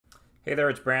Hey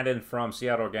there, it's Brandon from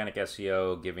Seattle Organic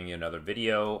SEO giving you another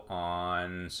video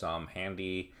on some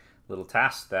handy little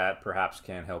tasks that perhaps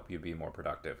can help you be more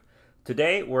productive.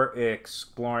 Today we're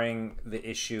exploring the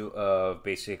issue of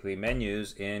basically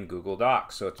menus in Google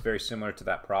Docs. So it's very similar to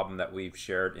that problem that we've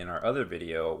shared in our other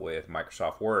video with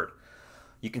Microsoft Word.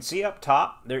 You can see up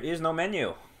top there is no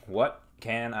menu. What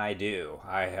can I do?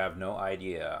 I have no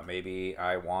idea. Maybe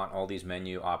I want all these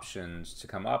menu options to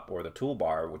come up, or the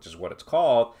toolbar, which is what it's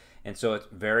called. And so it's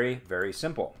very, very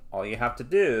simple. All you have to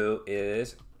do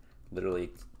is literally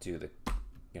do the,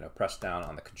 press down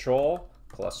on the Control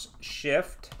plus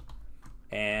Shift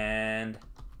and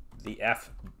the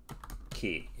F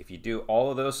key. If you do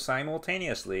all of those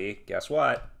simultaneously, guess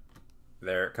what?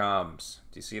 There it comes.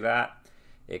 Do you see that?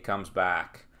 It comes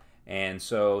back. And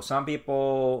so some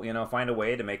people, find a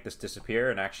way to make this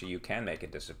disappear, and actually you can make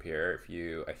it disappear if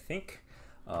you, I think,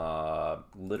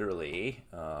 literally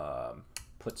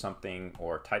put something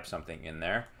or type something in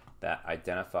there that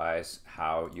identifies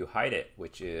how you hide it,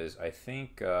 which is, I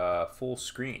think, full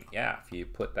screen. Yeah, if you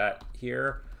put that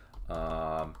here,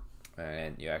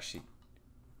 and you actually,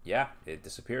 yeah, it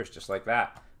disappears just like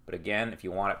that. But again, if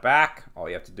you want it back, all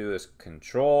you have to do is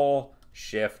Control,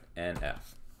 Shift, and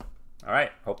F. All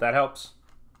right, hope that helps.